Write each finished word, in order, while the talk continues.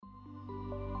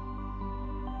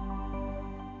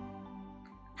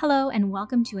Hello and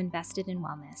welcome to Invested in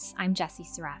Wellness. I'm Jessie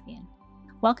Serafian.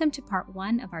 Welcome to part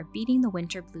 1 of our Beating the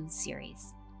Winter Blues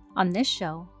series. On this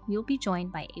show, we'll be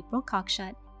joined by April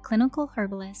Cockshutt, clinical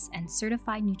herbalist and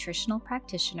certified nutritional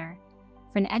practitioner,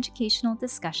 for an educational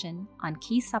discussion on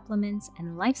key supplements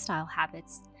and lifestyle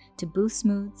habits to boost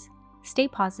moods, stay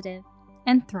positive,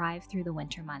 and thrive through the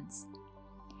winter months.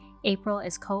 April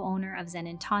is co-owner of Zen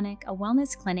and Tonic, a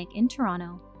wellness clinic in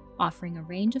Toronto, offering a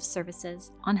range of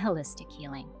services on holistic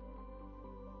healing.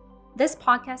 This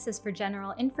podcast is for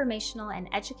general informational and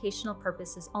educational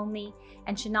purposes only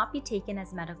and should not be taken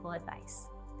as medical advice.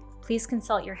 Please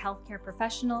consult your healthcare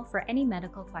professional for any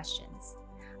medical questions.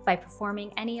 By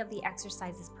performing any of the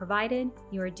exercises provided,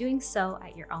 you are doing so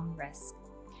at your own risk.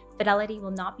 Fidelity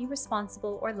will not be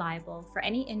responsible or liable for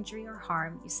any injury or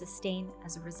harm you sustain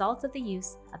as a result of the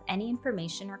use of any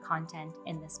information or content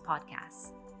in this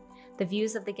podcast. The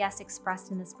views of the guests expressed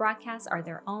in this broadcast are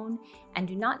their own and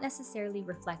do not necessarily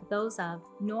reflect those of,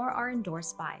 nor are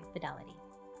endorsed by, Fidelity.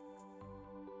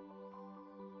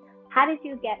 How did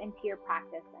you get into your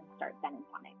practice and start Zen and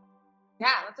Tonic?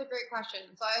 Yeah, that's a great question.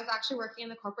 So I was actually working in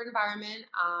the corporate environment,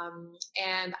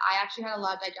 and I actually had a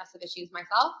lot of digestive issues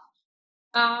myself.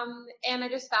 And I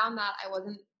just found that I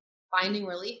wasn't finding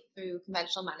relief through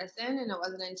conventional medicine, and it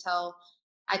wasn't until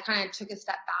I kind of took a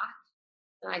step back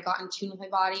and I got in tune with my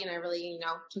body and I really,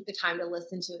 took the time to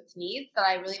listen to its needs that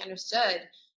I really understood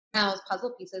those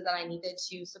puzzle pieces that I needed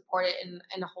to support it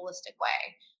in a holistic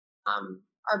way.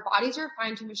 Our bodies are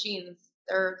fine-tuned machines.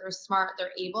 They're smart, they're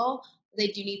able, but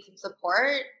they do need some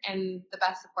support, and the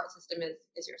best support system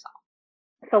is yourself.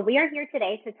 So we are here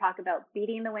today to talk about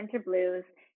beating the winter blues.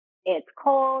 It's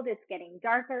cold, it's getting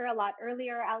darker a lot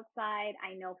earlier outside.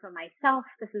 I know for myself,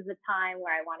 this is a time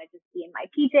where I want to just be in my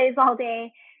PJs all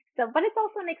day. But it's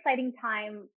also an exciting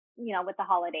time, with the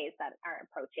holidays that are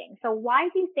approaching. So why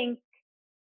do you think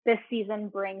this season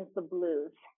brings the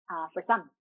blues for some?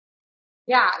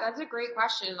 Yeah, that's a great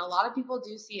question. A lot of people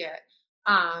do see it.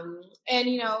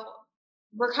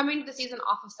 We're coming to the season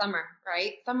off of summer,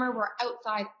 right? Summer, we're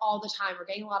outside all the time. We're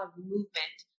getting a lot of movement,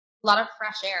 a lot of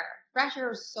fresh air. Fresh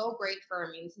air is so great for our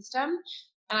immune system.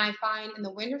 And I find in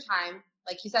the wintertime,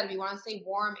 like you said, we want to stay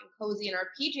warm and cozy in our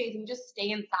PJs and just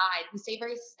stay inside. We stay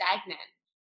very stagnant.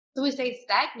 So we stay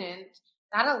stagnant,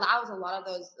 that allows a lot of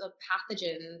those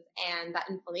pathogens and that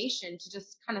inflammation to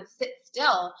just kind of sit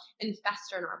still and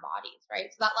fester in our bodies, right?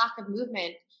 So that lack of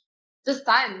movement, the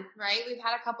sun, right? We've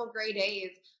had a couple gray days.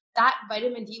 That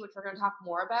vitamin D, which we're going to talk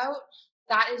more about,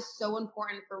 that is so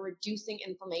important for reducing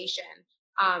inflammation,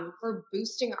 for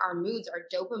boosting our moods, our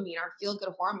dopamine, our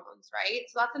feel-good hormones, right?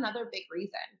 So that's another big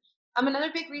reason.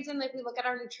 Another big reason, if we look at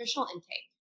our nutritional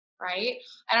intake, right?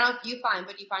 I don't know if you find,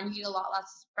 but you find you eat a lot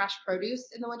less fresh produce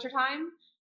in the wintertime.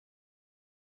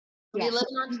 Yes.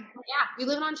 We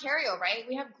live in Ontario, right?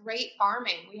 We have great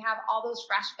farming. We have all those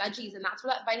fresh veggies, and that's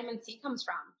where that vitamin C comes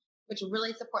from, which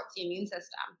really supports the immune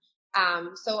system.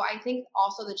 So I think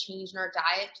also the change in our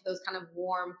diet to those kind of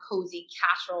warm, cozy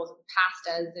casseroles and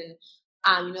pastas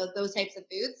and those types of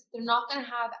foods, they're not going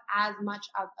to have as much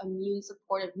of immune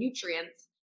supportive nutrients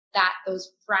that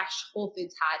those fresh whole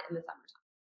foods had in the summertime.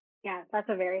 Yeah, that's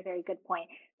a very, very good point.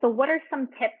 So what are some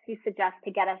tips you suggest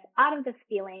to get us out of this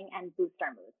feeling and boost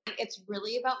our mood? It's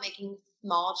really about making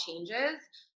small changes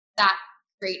that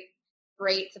create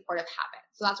great supportive habits.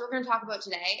 So that's what we're going to talk about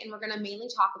today. And we're going to mainly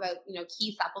talk about,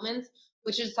 key supplements,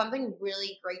 which is something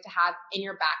really great to have in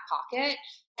your back pocket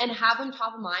and have them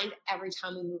top of mind every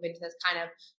time we move into this kind of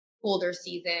colder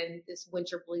season, this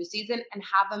winter blue season, and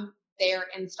have them there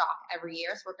in stock every year.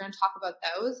 So we're going to talk about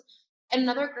those. And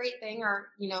another great thing are,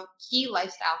 key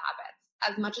lifestyle habits.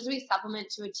 As much as we supplement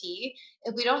to a T,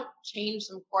 if we don't change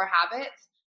some core habits,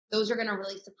 those are going to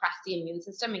really suppress the immune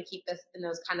system and keep us in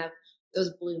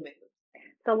those blue moods.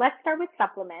 So let's start with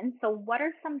supplements. So what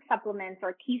are some supplements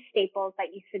or key staples that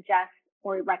you suggest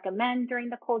or recommend during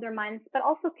the colder months, but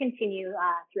also continue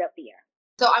throughout the year?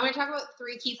 So I'm going to talk about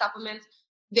 3 key supplements.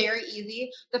 Very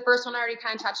easy. The first one I already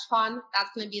kind of touched upon.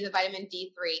 That's going to be the vitamin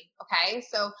D3. Okay.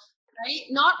 So, right,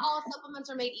 not all supplements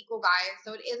are made equal, guys.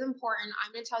 So it is important.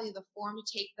 I'm going to tell you the form to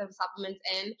take the supplements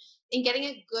in. And getting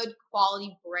a good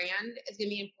quality brand is going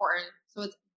to be important. So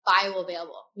it's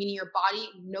bioavailable, meaning your body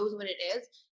knows what it is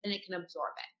and it can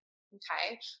absorb it.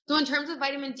 Okay. So in terms of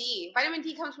vitamin D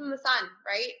comes from the sun,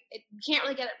 right? You can't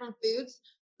really get it from foods.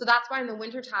 So that's why in the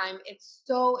wintertime, it's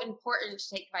so important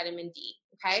to take vitamin D.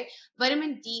 Okay.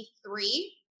 Vitamin D3.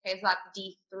 Okay, so that's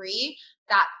D3.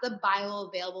 That's the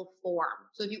bioavailable form.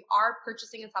 So if you are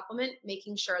purchasing a supplement,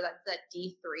 making sure that's that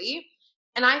D3.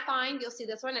 And I find you'll see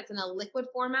this one, it's in a liquid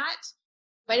format.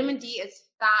 Vitamin D is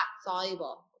fat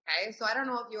soluble. Okay, so I don't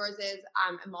know if yours is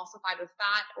emulsified with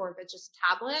fat or if it's just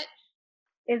tablet.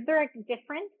 Is there a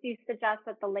difference? Do you suggest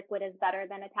that the liquid is better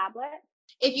than a tablet?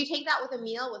 If you take that with a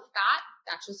meal with fat,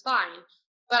 that's just fine.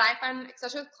 But I find,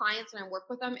 especially with clients when I work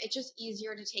with them, it's just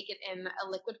easier to take it in a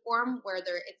liquid form where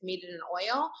it's made in an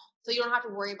oil. So you don't have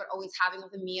to worry about always having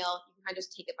with a meal. You can kind of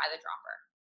just take it by the dropper.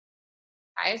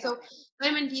 Okay, so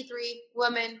vitamin D3,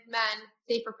 women, men,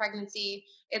 safe for pregnancy.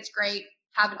 It's great.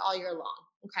 Have it all year long.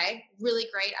 Okay, really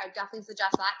great. I would definitely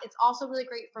suggest that. It's also really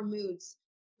great for moods.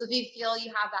 So if you feel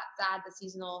you have that the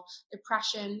seasonal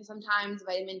depression, sometimes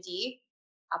vitamin D,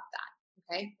 up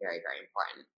that. Okay, very, very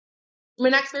important. My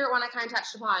next favorite one I kind of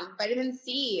touched upon, vitamin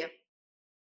C.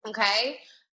 Okay,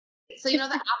 so you know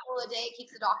the apple a day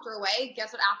keeps the doctor away.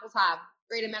 Guess what apples have?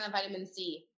 Great amount of vitamin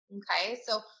C. Okay,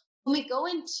 so when we go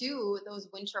into those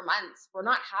winter months, we're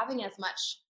not having as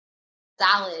much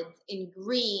salads and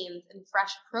greens and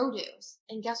fresh produce.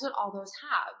 And guess what all those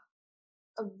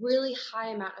have? A really high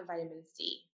amount of vitamin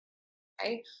C.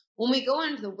 Okay, when we go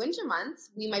into the winter months,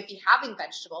 we might be having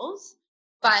vegetables,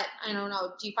 but I don't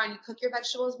know, do you find you cook your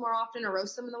vegetables more often or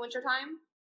roast them in the wintertime?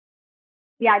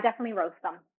 Yeah, I definitely roast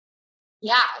them.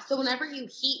 Yeah, so whenever you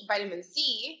heat vitamin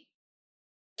C,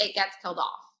 it gets killed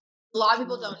off. A lot of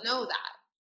people don't know that.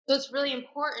 So it's really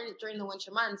important during the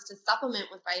winter months to supplement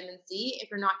with vitamin C if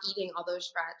you're not eating all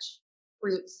those fresh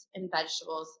fruits and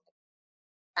vegetables.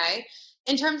 Okay.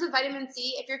 In terms of vitamin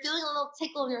C, if you're feeling a little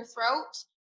tickle in your throat,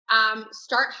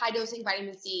 start high dosing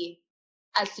vitamin C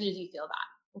as soon as you feel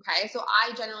that. Okay. So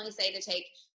I generally say to take,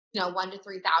 1 to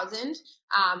 3,000.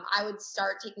 I would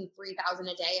start taking 3,000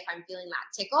 a day if I'm feeling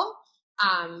that tickle,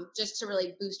 just to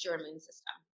really boost your immune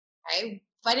system. Okay.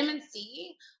 Vitamin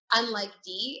C, unlike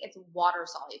D, it's water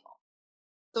soluble.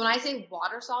 So when I say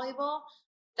water soluble,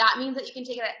 that means that you can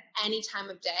take it at any time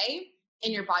of day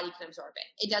and your body can absorb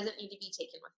it. It doesn't need to be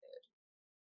taken with food.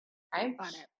 Okay.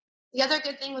 Got it. The other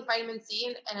good thing with vitamin C,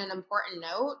 and an important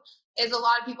note, is a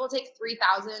lot of people take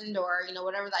 3,000 or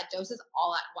whatever that dose is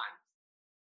all at once.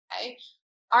 Okay.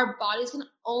 Our bodies can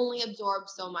only absorb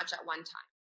so much at one time.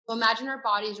 So imagine our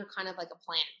bodies are kind of like a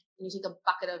plant. And you take a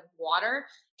bucket of water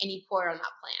and you pour it on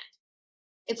that plant.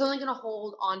 It's only going to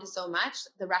hold on to so much.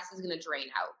 The rest is going to drain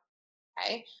out.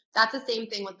 Okay. That's the same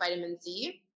thing with vitamin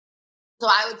C. So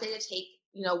I would say to take,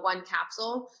 one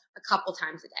capsule a couple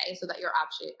times a day so that you're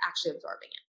actually absorbing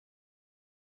it.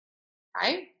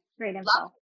 Okay. Great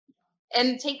info.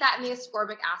 And take that in the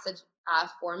ascorbic acid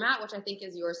format, which I think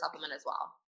is your supplement as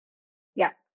well. Yeah.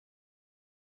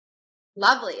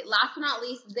 Lovely. Last but not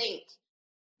least, zinc.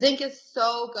 Zinc is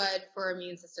so good for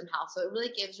immune system health. So it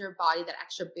really gives your body that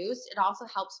extra boost. It also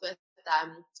helps with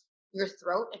your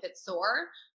throat if it's sore.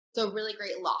 So a really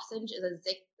great lozenge is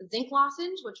a zinc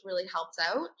lozenge, which really helps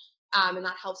out. And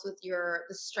that helps with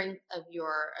the strength of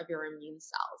your immune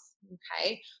cells.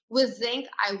 Okay. With zinc,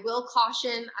 I will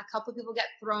caution a couple of people get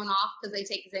thrown off because they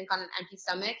take zinc on an empty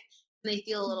stomach and they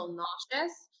feel a little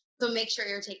nauseous. So make sure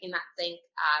you're taking that zinc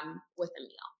with a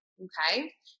meal.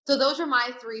 Okay, so those are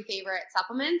my 3 favorite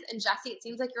supplements. And Jessie, it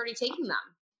seems like you're already taking them.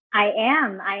 I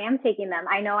am taking them.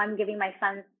 I know I'm giving my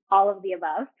son all of the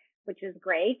above, which is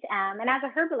great. And as a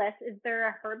herbalist, is there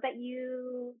a herb that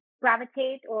you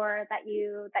gravitate or that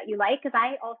you like? Because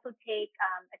I also take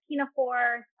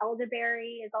echinophore,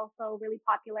 elderberry is also really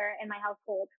popular in my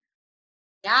household.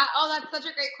 Yeah. Oh, that's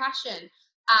such a great question.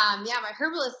 My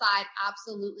herbalist side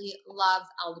absolutely loves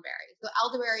elderberry. So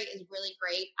elderberry is really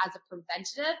great as a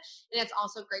preventative, and it's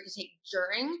also great to take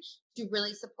during to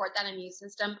really support that immune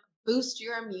system, boost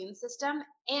your immune system.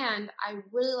 And I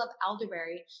really love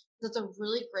elderberry because it's a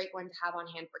really great one to have on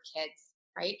hand for kids,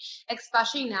 right?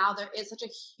 Especially now there is such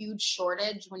a huge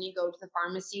shortage when you go to the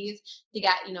pharmacies to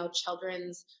get,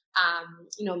 children's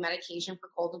medication for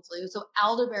cold and flu. So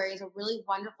elderberry is a really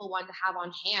wonderful one to have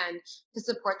on hand to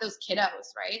support those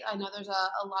kiddos, right? I know there's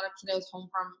a lot of kiddos home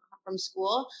from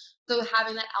school. So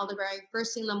having that elderberry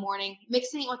first thing in the morning,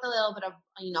 mixing it with a little bit of,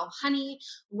 honey,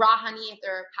 raw honey if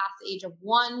they're past the age of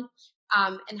 1,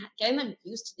 and getting them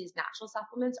used to these natural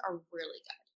supplements are really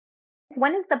good.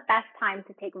 When is the best time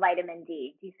to take vitamin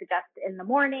D? Do you suggest in the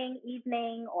morning,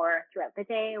 evening, or throughout the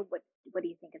day? What do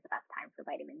you think is the best time for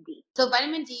vitamin D? So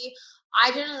vitamin D,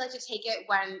 I generally like to take it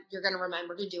when you're going to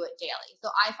remember to do it daily. So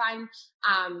I find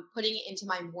putting it into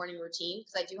my morning routine,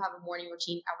 because I do have a morning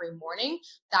routine every morning,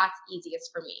 that's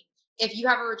easiest for me. If you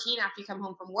have a routine after you come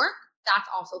home from work, that's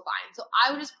also fine. So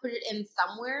I would just put it in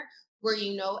somewhere where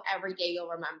every day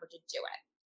you'll remember to do it.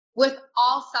 With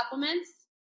all supplements,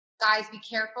 guys, be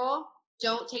careful.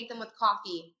 Don't take them with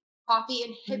coffee. Coffee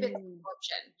inhibits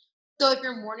absorption. So if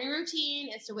your morning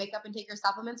routine is to wake up and take your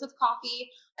supplements with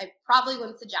coffee, I probably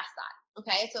wouldn't suggest that.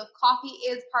 Okay, so if coffee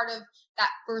is part of that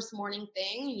first morning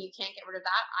thing and you can't get rid of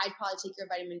that, I'd probably take your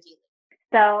vitamin D.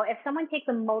 So if someone takes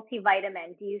a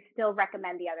multivitamin, do you still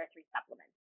recommend the other three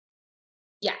supplements?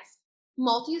 Yes,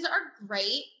 multis are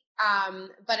great,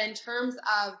 but in terms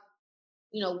of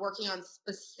working on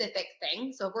specific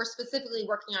things. So if we're specifically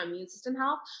working on immune system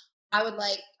health, I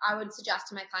would suggest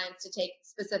to my clients to take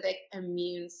specific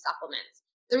immune supplements.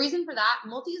 The reason for that,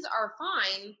 multis are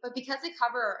fine, but because they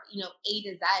cover, A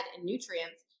to Z in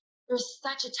nutrients, there's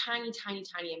such a tiny, tiny,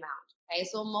 tiny amount. Okay.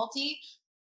 So a multi,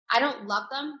 I don't love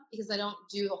them because I don't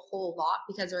do a whole lot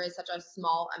because there is such a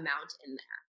small amount in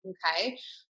there. Okay.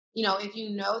 If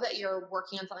you know that you're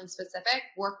working on something specific,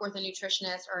 work with a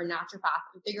nutritionist or a naturopath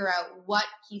and figure out what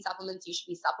key supplements you should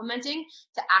be supplementing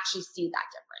to actually see that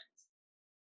difference.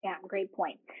 Yeah, great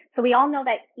point. So we all know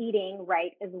that eating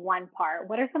right is one part.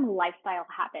 What are some lifestyle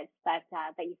habits that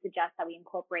you suggest that we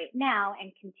incorporate now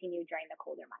and continue during the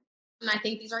colder months? And I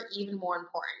think these are even more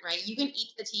important, right? You can eat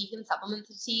the tea, you can supplement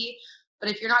the tea, but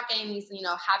if you're not getting these,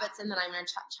 habits in that I'm going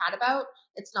to chat about,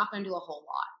 it's not going to do a whole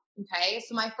lot. Okay.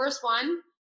 So my first one,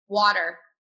 water.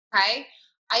 Okay.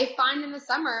 I find in the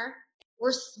summer,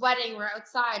 we're sweating, we're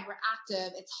outside, we're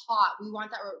active, it's hot. We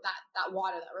want that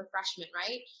water, that refreshment,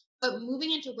 right? But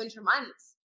moving into winter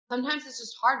months, sometimes it's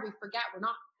just hard. We forget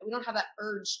we don't have that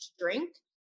urge to drink.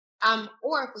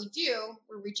 Or if we do,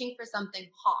 we're reaching for something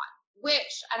hot,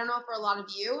 which I don't know for a lot of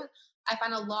you, I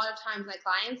find a lot of times my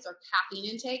clients are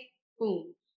caffeine intake,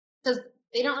 boom, because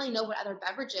they don't really know what other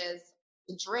beverages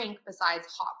to drink besides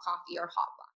hot coffee or hot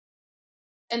black.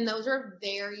 And those are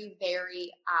very,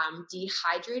 very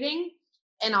dehydrating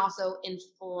and also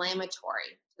inflammatory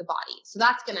to the body. So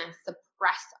that's going to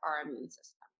suppress our immune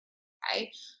system.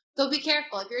 Okay. So be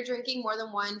careful. If you're drinking more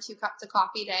than 1-2 cups of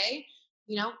coffee a day,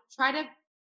 try to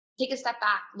take a step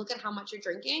back, look at how much you're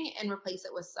drinking and replace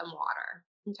it with some water.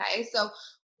 Okay. So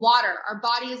water, our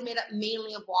body is made up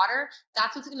mainly of water.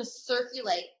 That's what's going to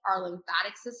circulate our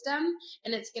lymphatic system,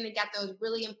 and it's going to get those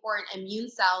really important immune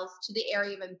cells to the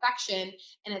area of infection,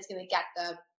 and it's going to get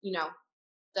the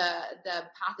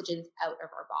pathogens out of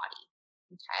our body.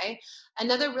 Okay.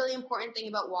 Another really important thing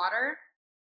about water,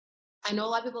 I know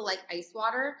a lot of people like ice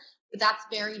water, but that's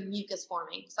very mucus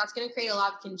forming. So that's going to create a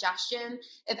lot of congestion.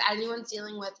 If anyone's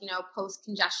dealing with, post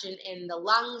congestion in the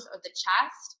lungs or the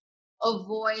chest,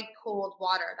 avoid cold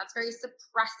water. That's very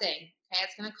suppressing. Okay.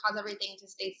 It's going to cause everything to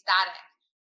stay static.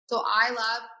 So I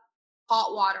love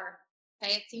hot water.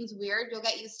 Okay. It seems weird. You'll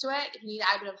get used to it. If you need to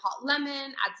add a bit of hot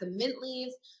lemon, add some mint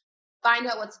leaves, find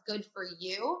out what's good for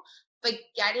you. But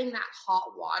getting that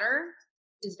hot water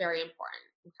is very important.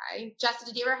 Okay. Jessica,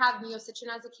 did you ever have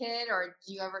neocitrin as a kid, or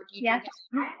do you Yes.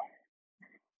 drink it?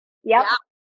 Yep. Yeah.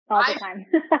 All the time.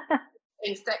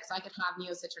 Being sick, so I could have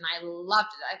neocitrin. I loved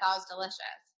it. I thought it was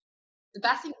delicious. The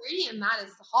best ingredient in that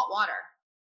is the hot water.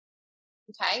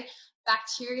 Okay.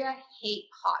 Bacteria hate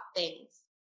hot things,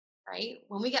 right?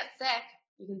 When we get sick,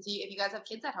 you can see if you guys have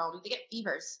kids at home, they get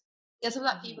fevers. Guess what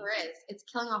that fever is? It's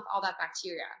killing off all that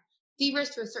bacteria.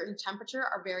 Fevers to a certain temperature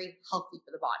are very healthy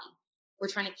for the body. We're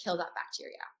trying to kill that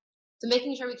bacteria. So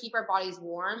making sure we keep our bodies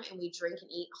warm and we drink and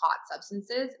eat hot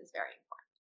substances is very important.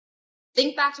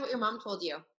 Think back to what your mom told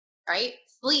you, right?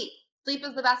 Sleep. Sleep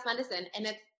is the best medicine, and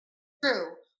it's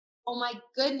true. Oh my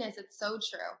goodness, it's so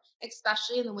true,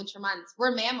 especially in the winter months.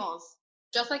 We're mammals.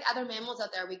 Just like other mammals out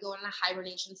there, we go in a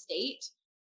hibernation state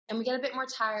and we get a bit more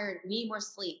tired. We need more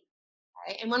sleep.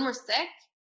 Okay? And when we're sick,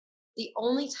 the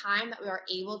only time that we are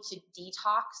able to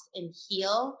detox and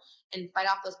heal and fight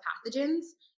off those pathogens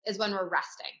is when we're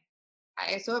resting.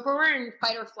 Okay? So if we're in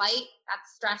fight or flight,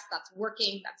 that's stress, that's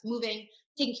working, that's moving,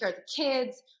 taking care of the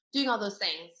kids, doing all those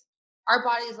things. Our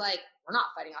body's like, we're not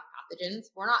fighting off pathogens.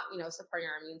 We're not, supporting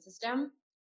our immune system.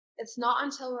 It's not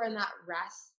until we're in that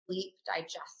rest, sleep,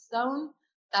 digest zone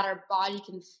that our body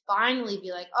can finally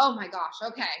be like, oh my gosh,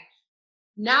 okay,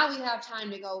 now we have time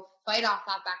to go fight off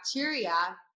that bacteria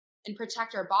and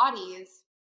protect our bodies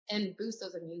and boost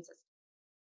those immune systems.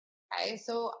 Okay,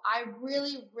 so I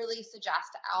really, really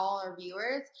suggest to all our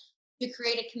viewers to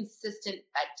create a consistent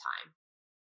bedtime.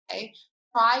 Okay,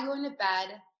 try going to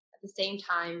bed at the same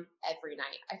time every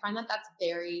night. I find that that's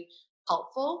very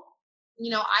helpful.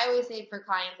 I always say for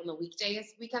clients on the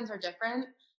weekdays, weekends are different,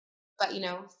 but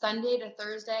Sunday to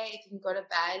Thursday, if you can go to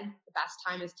bed, the best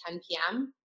time is 10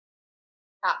 p.m.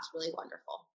 That's really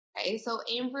wonderful. Okay, so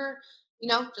aim for,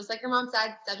 just like your mom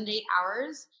said, 7 to 8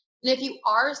 hours. And if you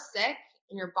are sick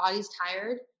and your body's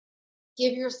tired,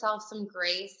 give yourself some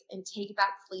grace and take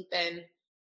that sleep in.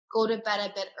 Go to bed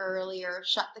a bit earlier,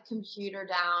 shut the computer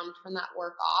down, turn that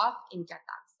work off, and get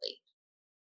that sleep.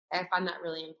 I find that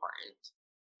really important.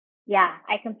 Yeah,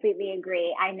 I completely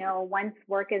agree. I know once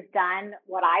work is done,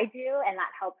 what I do, and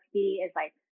that helps me, is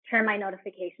like turn my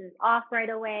notifications off right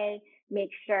away, make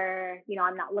sure,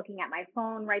 I'm not looking at my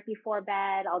phone right before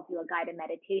bed. I'll do a guided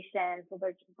meditation. So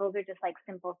those are just like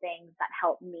simple things that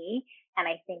help me. And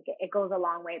I think it goes a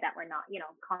long way that we're not,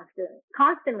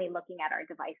 constantly looking at our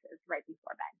devices right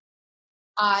before bed.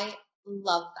 I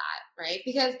love that, right?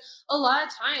 Because a lot of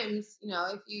times,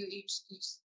 if you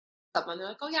someone, they're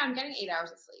like, oh yeah, I'm getting 8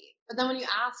 hours of sleep. But then when you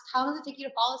ask, how long does it take you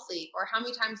to fall asleep? Or how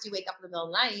many times do you wake up in the middle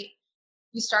of the night?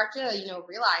 You start to,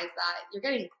 realize that you're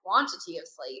getting quantity of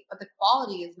sleep, but the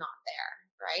quality is not there,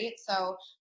 right? So,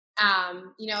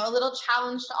 a little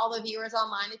challenge to all the viewers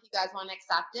online, if you guys want to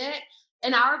accept it,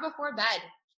 an hour before bed,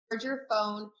 charge your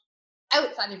phone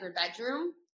outside of your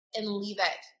bedroom and leave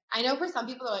it. I know for some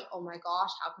people they're like, oh my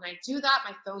gosh, how can I do that?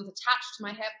 My phone's attached to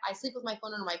my hip. I sleep with my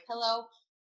phone under my pillow.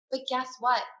 But guess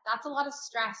what? That's a lot of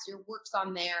stress. Your work's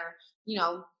on there,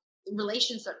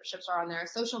 relationships are on there,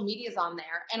 social media is on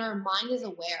there, and our mind is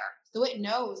aware. So it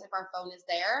knows if our phone is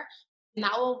there, and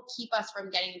that will keep us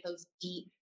from getting those deep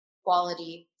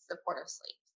quality supportive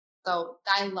sleep. So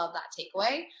I love that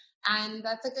takeaway. And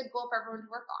that's a good goal for everyone to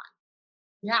work on.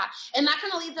 Yeah. And that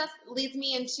kind of leads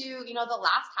me into, the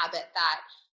last habit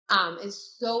that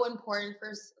is so important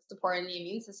for supporting the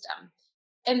immune system.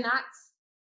 And that's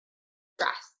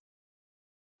stress.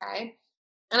 Okay.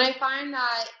 And I find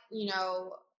that,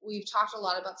 we've talked a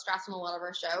lot about stress in a lot of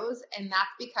our shows, and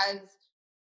that's because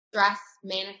stress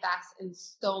manifests in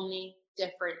so many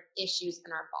different issues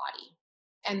in our body.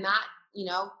 And that,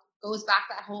 goes back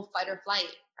to that whole fight or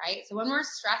flight, right? So when we're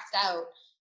stressed out,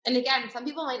 and again, some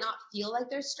people might not feel like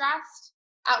they're stressed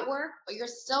at work, but you're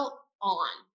still on,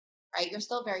 right? You're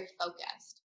still very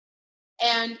focused.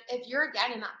 And if you're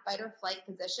again in that fight or flight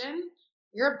position,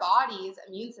 your body's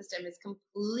immune system is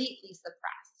completely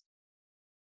suppressed.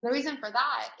 The reason for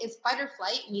that is fight or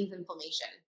flight means inflammation.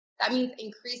 That means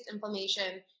increased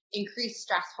inflammation, increased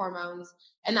stress hormones,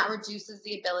 and that reduces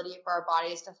the ability for our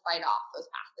bodies to fight off those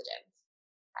pathogens.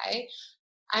 Okay?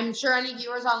 I'm sure any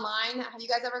viewers online, have you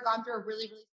guys ever gone through a really,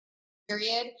 really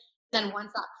period? Then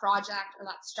once that project or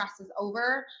that stress is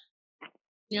over,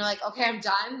 you're like, okay, I'm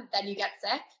done. Then you get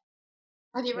sick.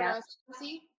 Have you ever Yeah. noticed that,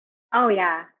 Cassie? Oh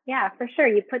yeah. Yeah, for sure.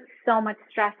 You put so much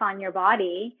stress on your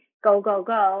body, go, go,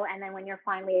 go. And then when you're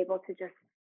finally able to just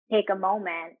take a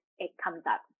moment, it comes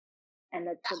up, and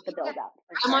it's the build up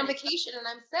for I'm on sure. vacation and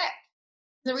I'm sick.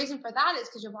 The reason for that is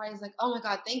because your body's like, oh my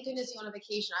God, thank goodness you're on a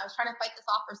vacation. I was trying to fight this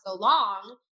off for so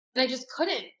long, and I just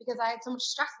couldn't because I had so much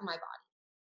stress in my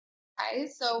body. Okay,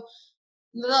 so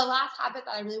the last habit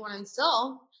that I really want to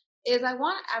instill is I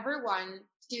want everyone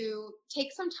to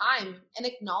take some time and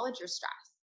acknowledge your stress,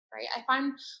 right? I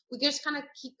find we just kind of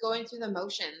keep going through the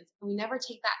motions, and we never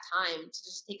take that time to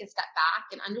just take a step back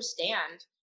and understand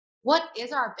what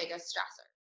is our biggest stressor.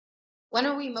 When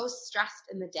are we most stressed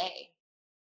in the day,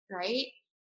 right?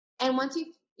 And once you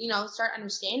start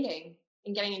understanding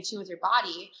and getting in tune with your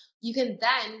body, you can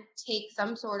then take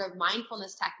some sort of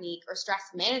mindfulness technique or stress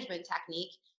management technique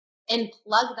and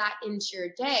plug that into your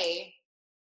day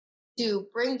to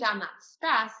bring down that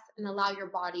stress and allow your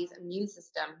body's immune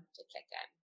system to kick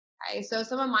in. Okay, so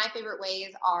some of my favorite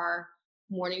ways are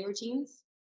morning routines.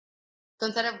 So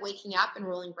instead of waking up and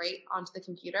rolling right onto the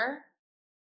computer,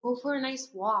 go for a nice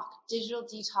walk, digital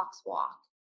detox walk.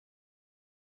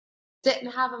 Sit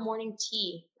and have a morning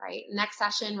tea, right? Next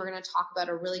session, we're going to talk about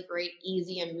a really great,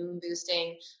 easy and moon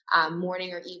boosting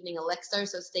morning or evening elixir.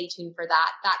 So stay tuned for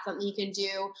that. That's something you can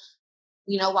do,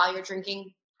 while you're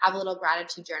drinking, have a little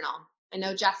gratitude journal. I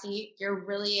know, Jessie, you're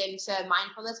really into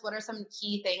mindfulness. What are some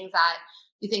key things that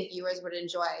you think viewers would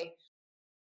enjoy?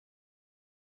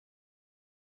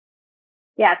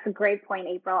 Yeah, it's a great point,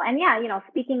 April. And yeah,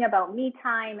 speaking about me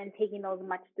time and taking those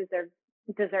much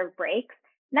deserved breaks,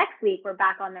 next week we're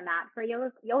back on the mat for a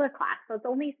yoga class. So it's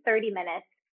only 30 minutes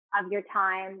of your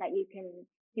time that you can,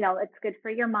 it's good for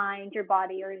your mind, your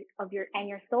body, or and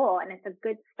your soul. And it's a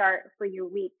good start for your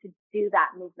week to do that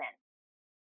movement.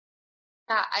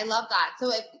 Yeah, I love that.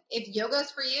 So if yoga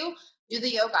is for you, do the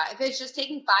yoga. If it's just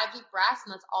taking 5 deep breaths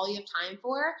and that's all you have time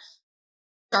for,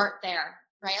 start there,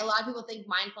 right? A lot of people think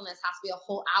mindfulness has to be a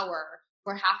whole hour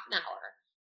or half an hour.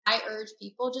 I urge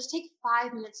people, just take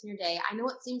 5 minutes in your day. I know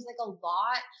it seems like a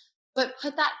lot, but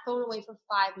put that phone away for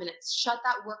 5 minutes. Shut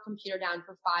that work computer down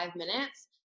for 5 minutes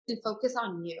and focus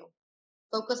on you.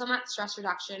 Focus on that stress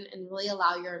reduction and really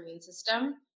allow your immune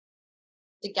system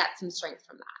to get some strength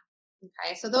from that.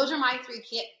 Okay, so those are my 3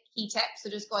 key tips. So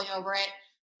just going over it,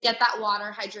 get that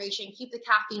water, hydration, keep the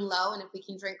caffeine low, and if we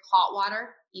can drink hot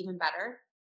water, even better.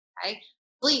 Okay,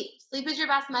 Sleep is your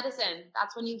best medicine.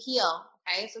 That's when you heal.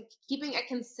 Okay. So keeping a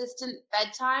consistent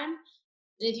bedtime,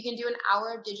 and if you can do an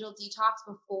hour of digital detox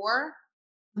before,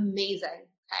 amazing.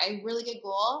 Okay. Really good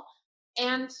goal.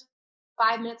 And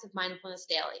 5 minutes of mindfulness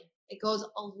daily. It goes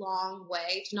a long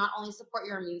way to not only support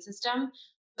your immune system,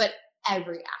 but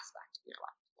every aspect of your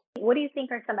life. What do you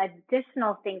think are some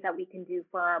additional things that we can do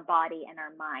for our body and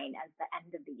our mind as the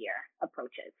end of the year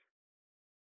approaches?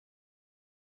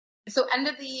 So end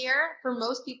of the year, for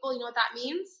most people, you know what that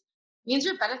means? It means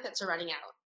your benefits are running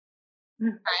out,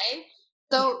 right?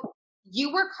 So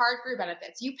you work hard for your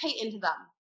benefits. You pay into them.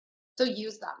 So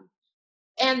use them.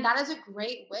 And that is a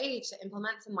great way to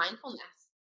implement some mindfulness,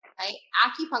 right?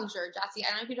 Acupuncture, Jessie, I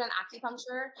don't know if you've done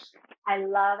acupuncture. I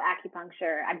love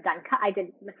acupuncture. I did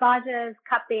massages,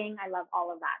 cupping. I love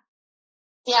all of that.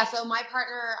 Yeah, so my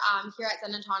partner here at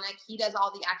Zen and Tonic, he does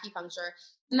all the acupuncture.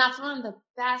 And that's one of the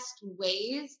best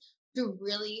ways to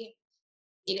really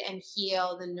aid and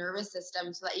heal the nervous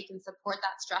system so that you can support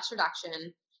that stress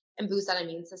reduction and boost that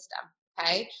immune system.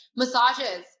 Okay.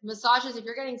 Massages, if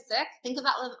you're getting sick, think of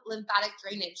that lymphatic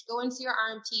drainage. Go into your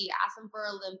RMT, ask them for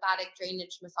a lymphatic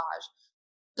drainage massage.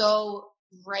 So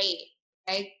great.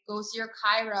 Okay. Go see your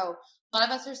chiro. A lot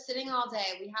of us are sitting all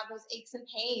day. We have those aches and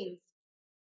pains.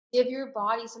 Give your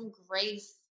body some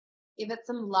grace. Give it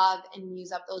some love and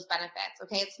use up those benefits.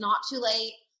 Okay. It's not too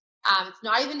late. It's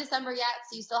not even December yet,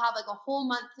 so you still have like a whole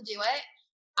month to do it.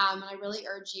 And I really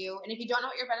urge you. And if you don't know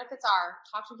what your benefits are,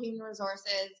 talk to human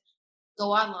resources, go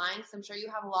online, because I'm sure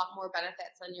you have a lot more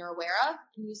benefits than you're aware of,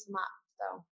 and use them up.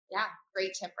 So yeah,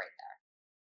 great tip right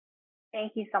there.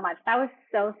 Thank you so much. That was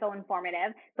so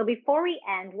informative. So before we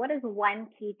end, what is one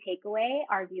key takeaway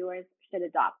our viewers should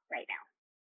adopt right now?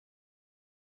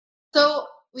 So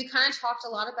we kind of talked a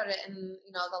lot about it in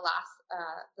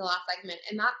the last segment,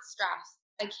 and that's stress.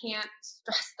 I can't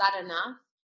stress that enough.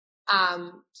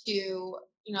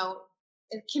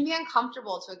 It can be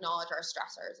uncomfortable to acknowledge our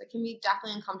stressors. It can be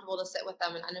definitely uncomfortable to sit with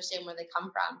them and understand where they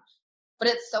come from. But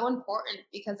it's so important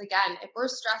because, again, if we're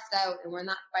stressed out and we're in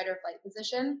that fight or flight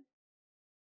position,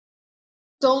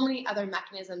 so many other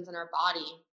mechanisms in our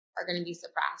body are going to be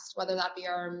suppressed, whether that be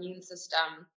our immune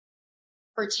system,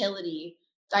 fertility,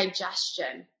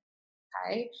 digestion.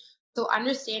 Okay. So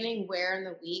understanding where in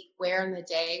the week, where in the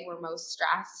day we're most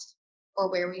stressed,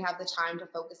 or where we have the time to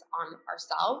focus on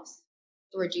ourselves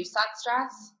to reduce that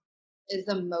stress is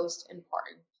the most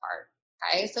important part.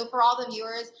 Okay. So for all the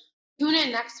viewers, tune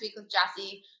in next week with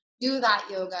Jessie, do that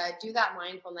yoga, do that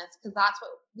mindfulness, because that's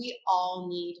what we all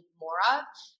need more of.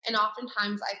 And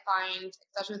oftentimes I find,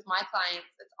 especially with my clients,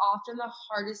 it's often the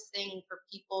hardest thing for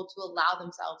people to allow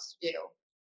themselves to do.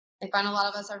 I find a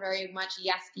lot of us are very much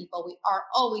yes people. We are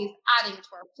always adding to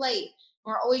our plate.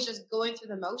 We're always just going through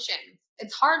the motions.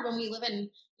 It's hard when we live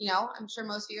in, I'm sure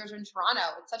most viewers are in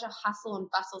Toronto. It's such a hustle and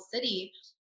bustle city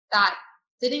that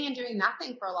sitting and doing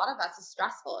nothing for a lot of us is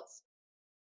stressful.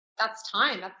 That's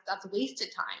time. That's wasted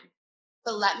time.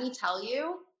 But let me tell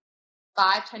you,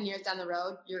 5-10 years down the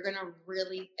road, you're going to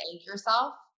really thank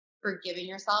yourself for giving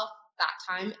yourself that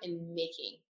time and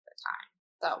making the time.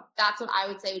 So that's what I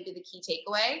would say would be the key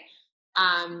takeaway.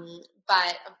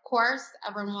 But of course,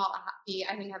 everyone will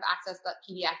have access to that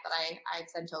PDF that I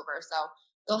sent over. So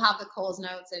they'll have the Coles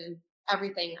notes and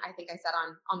everything I think I said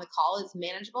on the call is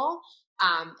manageable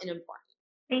and important.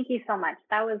 Thank you so much.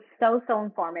 That was so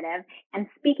informative. And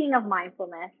speaking of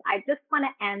mindfulness, I just want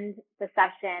to end the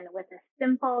session with a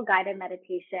simple guided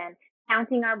meditation,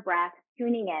 counting our breath,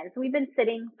 tuning in. So we've been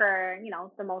sitting for,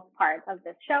 the most part of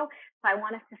this show. So I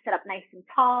want us to sit up nice and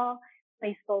tall,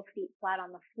 place both feet flat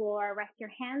on the floor, rest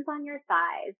your hands on your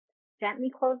thighs,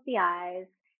 gently close the eyes,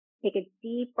 take a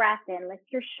deep breath in, lift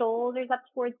your shoulders up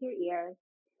towards your ears,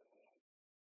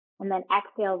 and then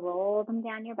exhale, roll them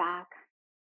down your back.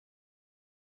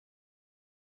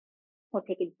 We'll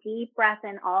take a deep breath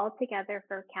in all together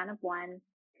for a count of 1.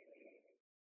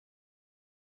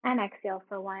 And exhale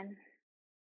for 1.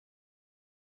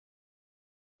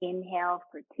 Inhale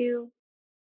for 2.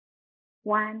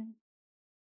 1.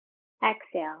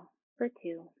 Exhale for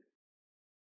 2.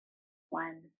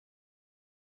 1.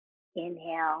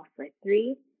 Inhale for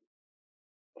 3.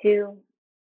 2.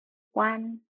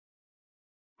 1.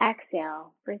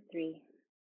 Exhale for 3.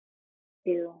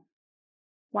 2.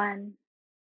 1.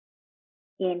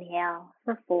 Inhale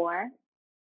for 4.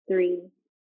 3.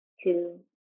 2.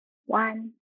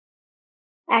 1.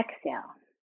 Exhale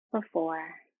for 4.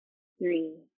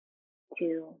 3.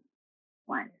 2.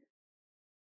 1.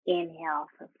 Inhale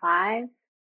for 5.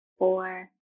 4.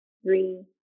 3.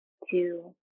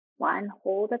 2. 1.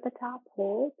 Hold at the top.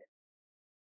 Hold.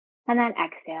 And then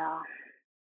exhale.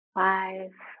 5.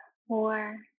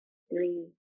 4. 3,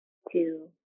 2,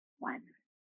 1.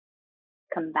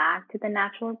 Come back to the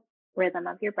natural rhythm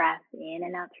of your breath, in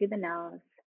and out through the nose.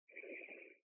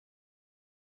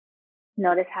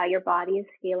 Notice how your body is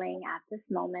feeling at this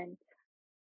moment.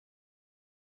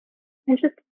 And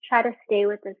just try to stay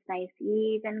with this nice,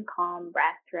 even, calm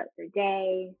breath throughout your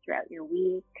day, throughout your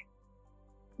week.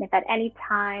 And if at any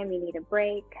time you need a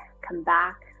break, come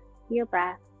back to your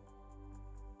breath.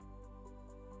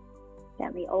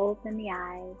 Gently open the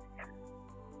eyes.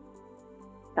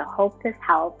 So hope this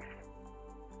helps.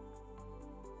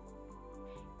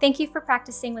 Thank you for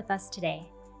practicing with us today.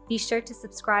 Be sure to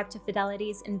subscribe to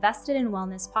Fidelity's Invested in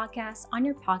Wellness podcast on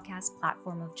your podcast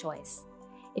platform of choice.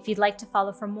 If you'd like to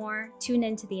follow for more, tune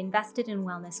in to the Invested in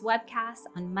Wellness webcast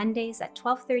on Mondays at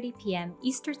 12:30 p.m.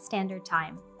 Eastern Standard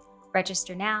Time.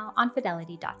 Register now on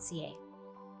fidelity.ca.